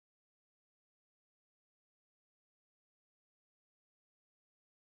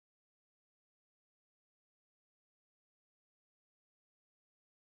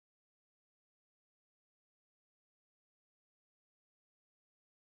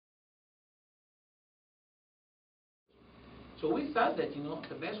So we thought that,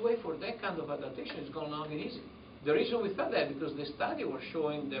 the best way for that kind of adaptation is going long and easy. The reason we thought that, because the study was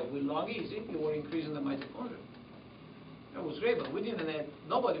showing that with long easy, you were increasing the mitochondria. That was great, but we didn't have,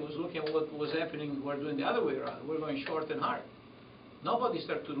 nobody was looking at what was happening. We're doing the other way around. We're going short and hard. Nobody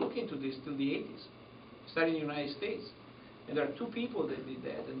started to look into this till the 80s, starting in the United States. And there are two people that did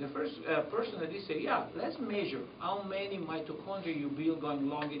that. And the first person that did say, yeah, let's measure how many mitochondria you build going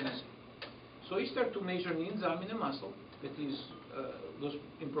long and easy. So he started to measure an enzyme in the muscle that is goes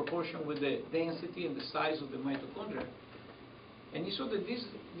in proportion with the density and the size of the mitochondria. And he saw that this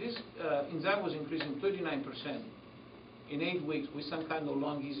enzyme was increasing 39% in 8 weeks with some kind of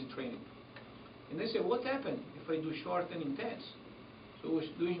long, easy training. And they said, what happened if I do short and intense? So I was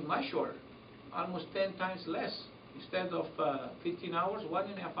doing much shorter, almost 10 times less. Instead of 15 hours,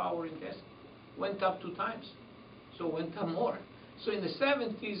 1.5 hour intense. Went up 2 times. So went up more. So in the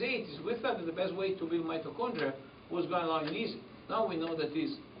 70s, 80s, we thought that the best way to build mitochondria was going long and easy. Now we know that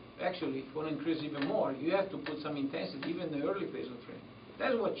is actually, if you want to increase even more, you have to put some intensity, even in the early phase of training.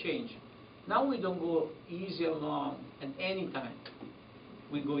 That's what changed. Now we don't go easy or long at any time.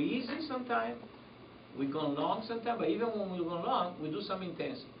 We go easy sometime, we go long sometime, but even when we go long, we do some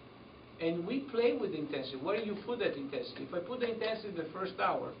intensity. And we play with intensity. Where do you put that intensity? If I put the intensity the first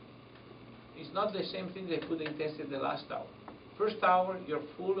hour, it's not the same thing that I put the intensity the last hour. First hour, you're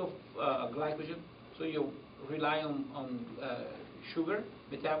full of glycogen, so you rely on sugar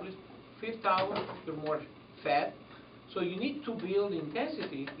metabolism. Fifth hour, you're more fat. So you need to build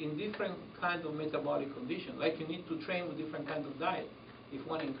intensity in different kinds of metabolic conditions. Like you need to train with different kinds of diet if you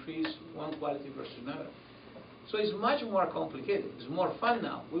want to increase one quality versus another. So it's much more complicated. It's more fun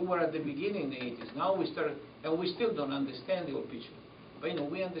now. We were at the beginning in the 80s. Now we started, and we still don't understand the whole picture.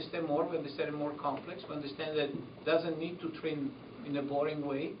 But we understand more. We understand it more complex. We understand that it doesn't need to train in a boring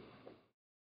way.